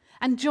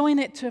and join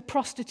it to a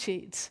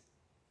prostitute?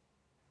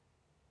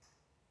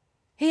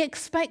 He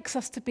expects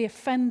us to be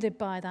offended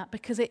by that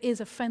because it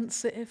is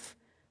offensive.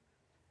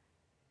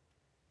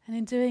 And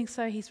in doing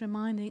so, he's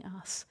reminding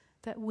us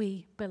that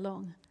we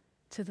belong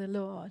to the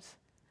Lord.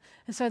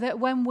 And so that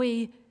when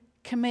we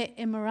commit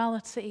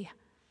immorality,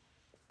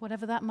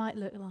 whatever that might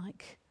look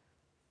like,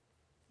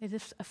 it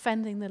is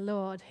offending the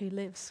Lord who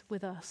lives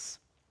with us.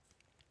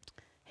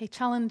 He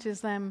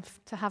challenges them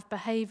to have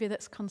behavior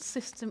that's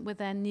consistent with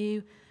their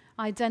new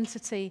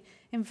identity.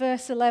 In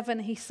verse 11,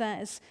 he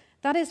says,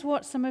 that is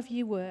what some of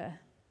you were.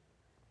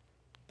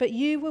 But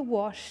you were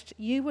washed,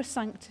 you were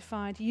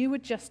sanctified, you were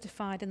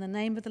justified in the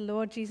name of the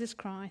Lord Jesus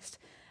Christ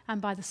and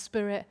by the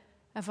Spirit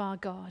of our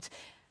God.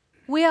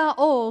 We are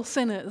all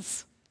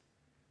sinners.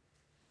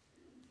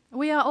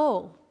 We are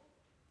all.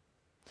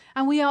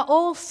 And we are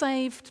all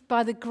saved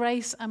by the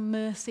grace and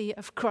mercy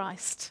of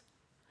Christ.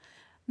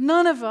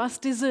 None of us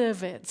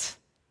deserve it.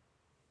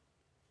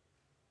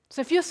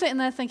 So if you're sitting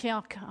there thinking,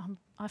 oh,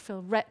 I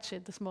feel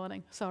wretched this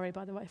morning. Sorry,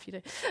 by the way, if you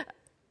do.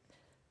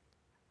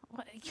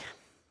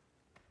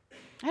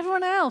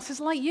 Everyone else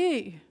is like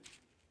you.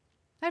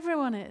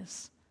 Everyone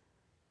is.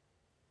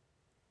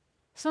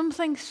 Some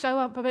things show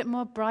up a bit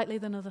more brightly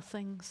than other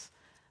things.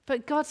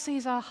 But God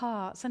sees our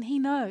hearts and he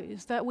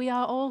knows that we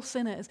are all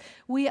sinners.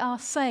 We are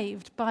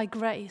saved by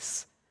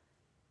grace.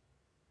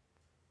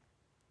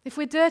 If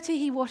we're dirty,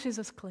 he washes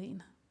us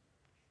clean.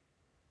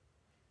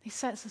 He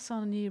sets us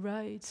on a new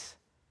road.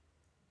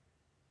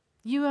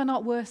 You are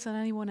not worse than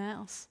anyone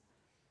else.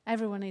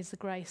 Everyone needs the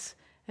grace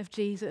of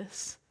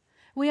Jesus.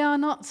 We are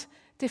not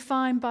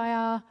defined by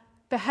our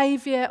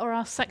behavior or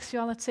our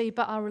sexuality,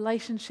 but our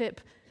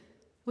relationship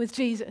with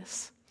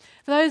Jesus.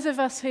 For those of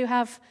us who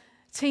have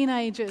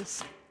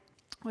teenagers,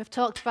 we've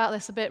talked about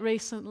this a bit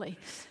recently.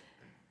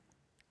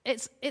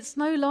 It's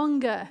no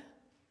longer,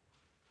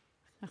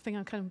 I think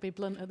I'm going to be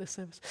blunt at this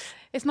service.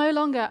 It's no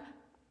longer,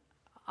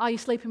 are you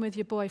sleeping with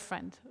your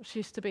boyfriend? Which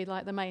used to be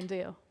like the main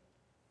deal.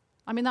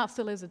 I mean, that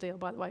still is a deal,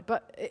 by the way,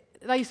 but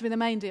that used to be the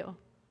main deal.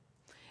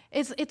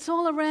 It's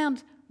all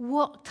around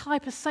what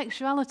type of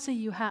sexuality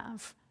you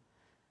have.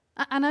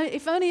 And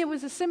if only it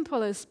was as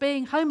simple as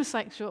being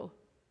homosexual.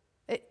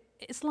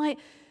 It's like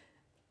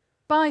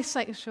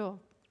bisexual,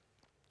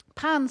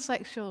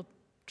 pansexual,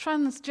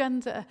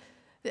 transgender,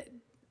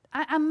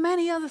 and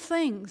many other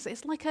things.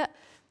 It's like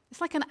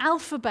an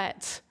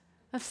alphabet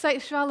of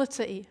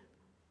sexuality.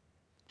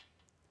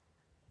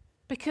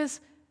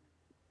 Because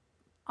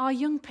our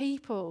young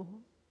people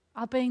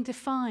are being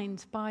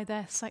defined by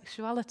their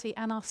sexuality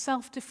and are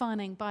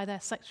self-defining by their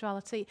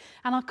sexuality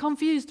and are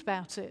confused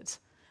about it.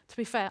 To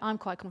be fair, I'm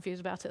quite confused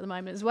about it at the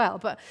moment as well,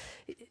 but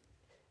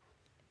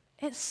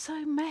it's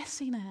so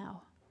messy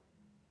now.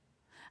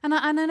 And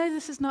I know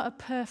this is not a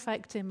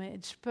perfect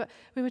image, but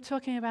we were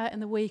talking about it in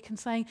the week and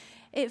saying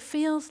it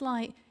feels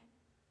like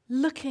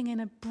looking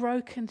in a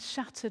broken,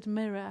 shattered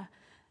mirror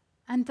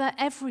and that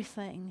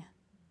everything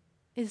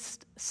is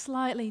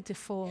slightly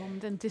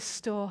deformed and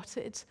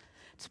distorted.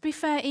 To be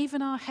fair,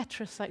 even our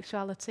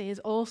heterosexuality is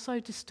also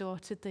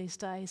distorted these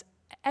days.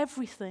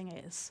 Everything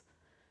is.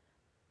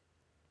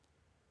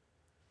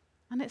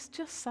 And it's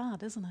just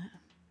sad, isn't it?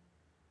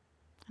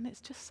 And it's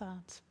just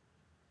sad.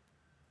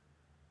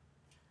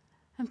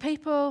 And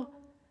people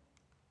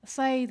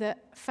say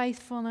that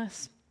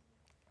faithfulness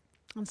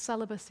and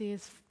celibacy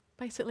is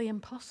basically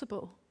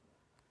impossible.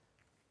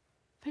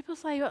 People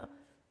say, well,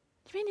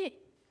 you mean you've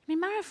been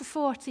married for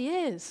 40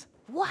 years?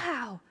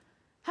 Wow!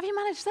 Have you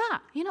managed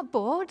that? You're not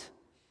bored?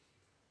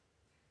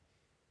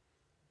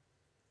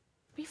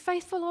 Be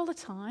faithful all the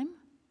time?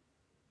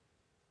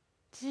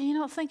 Do you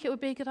not think it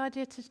would be a good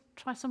idea to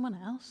try someone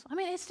else? I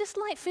mean, it's just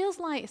like, feels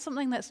like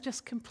something that's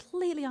just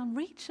completely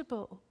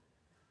unreachable.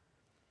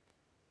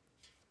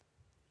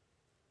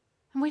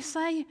 And we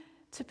say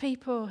to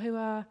people who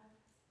are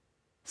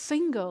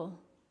single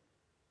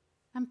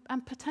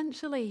and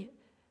potentially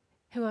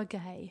who are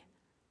gay,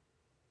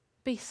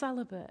 be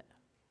celibate.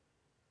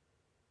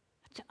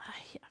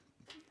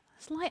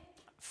 It's like,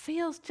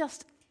 feels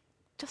just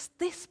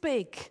this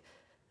big,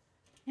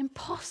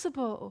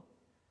 impossible.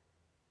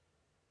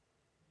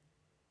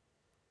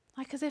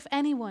 Like as if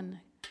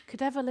anyone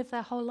could ever live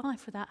their whole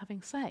life without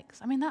having sex.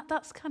 I mean,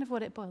 that's kind of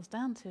what it boils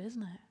down to,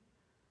 isn't it?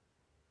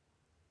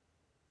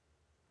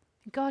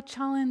 God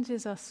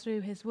challenges us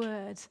through his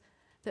word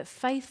that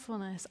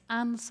faithfulness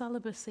and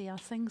celibacy are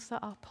things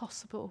that are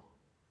possible,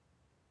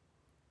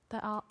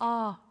 that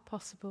are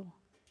possible.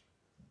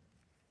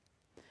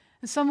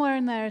 And somewhere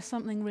in there is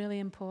something really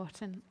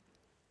important,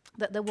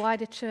 that the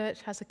wider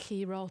church has a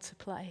key role to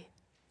play.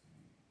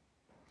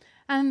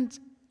 And,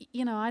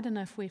 I don't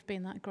know if we've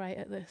been that great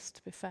at this,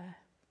 to be fair.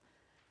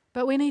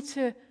 But we need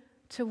to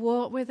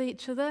walk with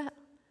each other.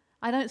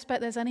 I don't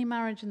expect there's any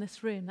marriage in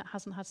this room that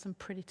hasn't had some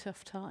pretty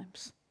tough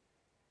times.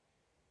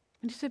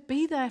 We need to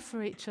be there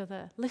for each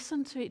other,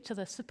 listen to each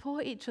other,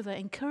 support each other,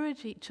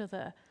 encourage each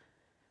other.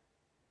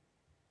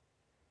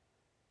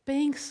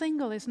 Being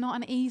single is not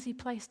an easy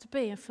place to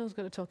be, and Phil's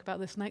going to talk about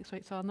this next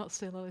week, so I'll not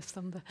steal all his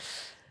thunder.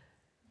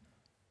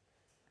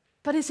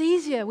 But it's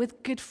easier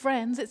with good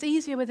friends, it's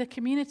easier with a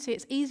community,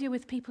 it's easier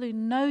with people who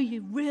know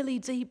you really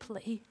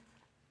deeply.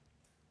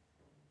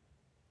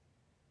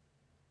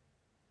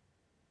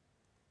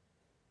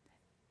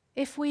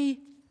 If we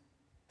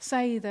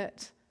say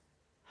that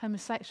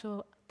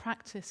homosexual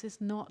practice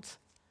is not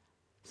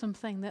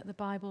something that the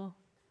Bible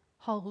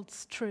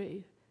holds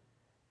true,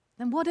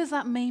 then what does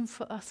that mean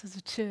for us as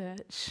a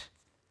church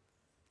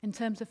in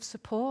terms of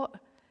support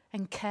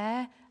and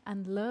care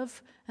and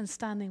love and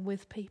standing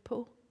with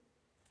people?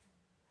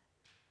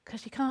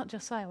 Because you can't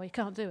just say, well, you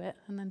can't do it,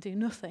 and then do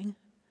nothing.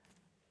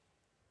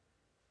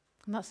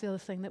 And that's the other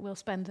thing that we'll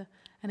spend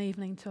an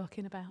evening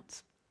talking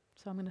about.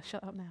 So I'm going to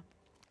shut up now.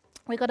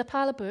 We've got a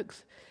pile of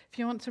books. If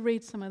you want to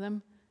read some of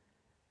them,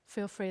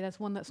 feel free. There's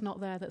one that's not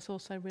there that's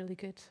also really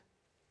good.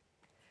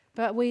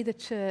 But we, the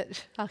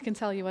church, I can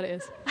tell you what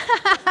it is.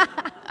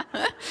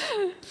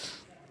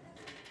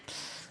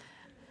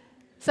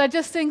 So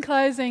just in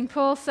closing,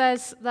 Paul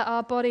says that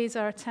our bodies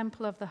are a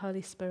temple of the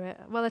Holy Spirit.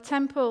 Well, a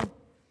temple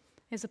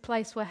is a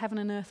place where heaven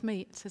and earth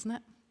meets, isn't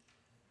it?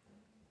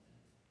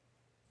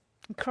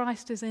 And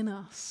Christ is in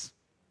us.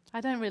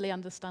 I don't really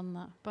understand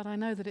that, but I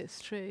know that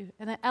it's true.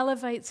 And it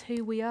elevates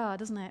who we are,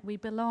 doesn't it? We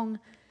belong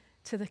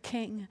to the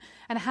King.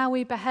 And how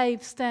we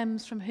behave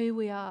stems from who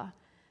we are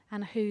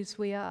and whose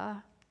we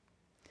are.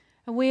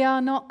 And we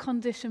are not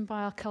conditioned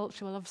by our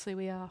culture. Well, obviously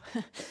we are.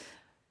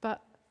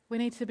 But we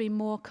need to be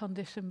more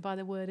conditioned by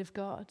the Word of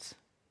God.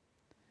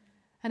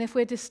 And if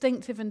we're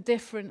distinctive and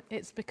different,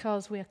 it's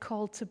because we are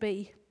called to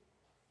be.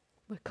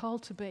 We're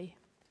called to be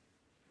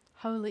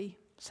holy,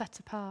 set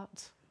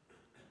apart.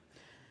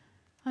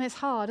 And it's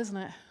hard, isn't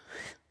it?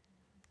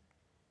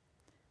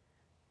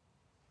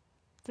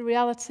 The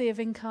reality of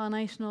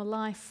incarnational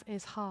life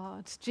is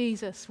hard.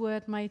 Jesus,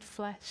 Word made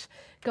flesh,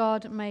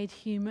 God made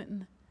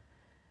human.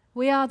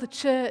 We are the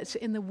church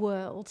in the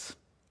world.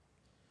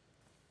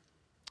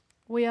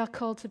 We are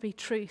called to be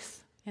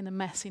truth in the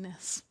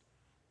messiness.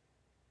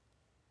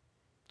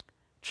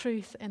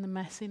 Truth in the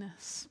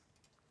messiness.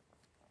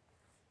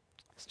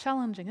 It's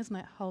challenging, isn't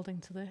it, holding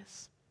to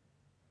this?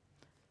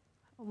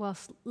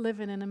 Whilst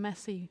living in a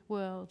messy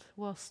world,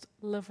 whilst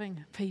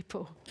loving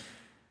people,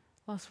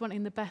 whilst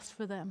wanting the best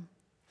for them.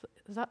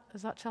 Is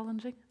that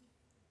challenging?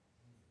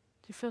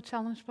 Do you feel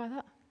challenged by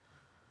that?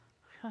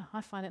 I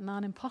find it nigh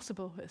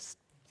impossible. It's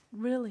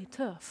really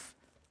tough.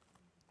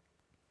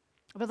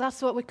 But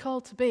that's what we're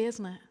called to be,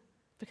 isn't it?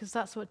 Because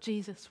that's what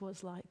Jesus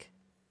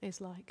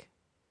is like.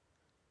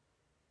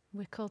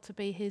 We're called to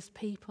be his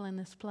people in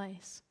this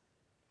place.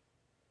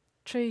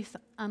 Truth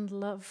and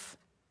love.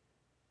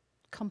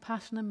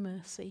 Compassion and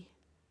mercy.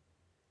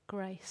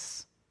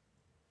 Grace.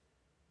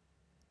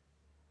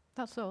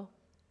 That's all.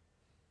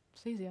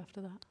 It's easy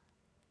after that.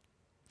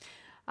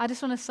 I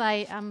just want to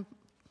say,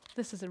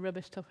 this is a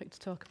rubbish topic to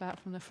talk about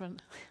from the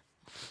front.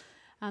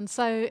 And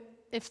so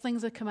if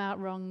things have come out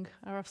wrong,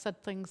 or I've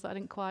said things that I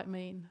didn't quite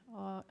mean,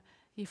 or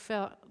you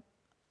felt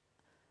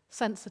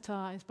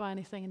sensitized by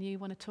anything and you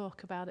want to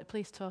talk about it,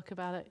 please talk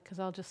about it, because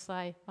I'll just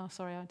say, oh,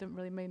 sorry, I didn't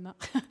really mean that.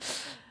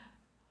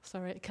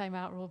 Sorry, it came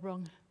out all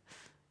wrong.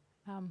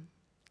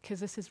 Because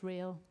this is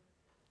real.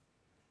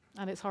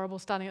 And it's horrible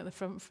standing at the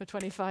front for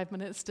 25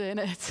 minutes doing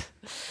it.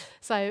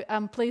 So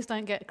please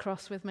don't get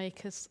cross with me,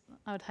 because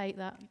I would hate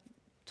that.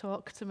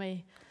 Talk to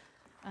me,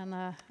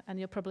 and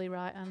you're probably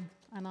right,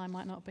 and I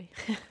might not be.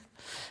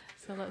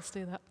 So let's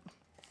do that.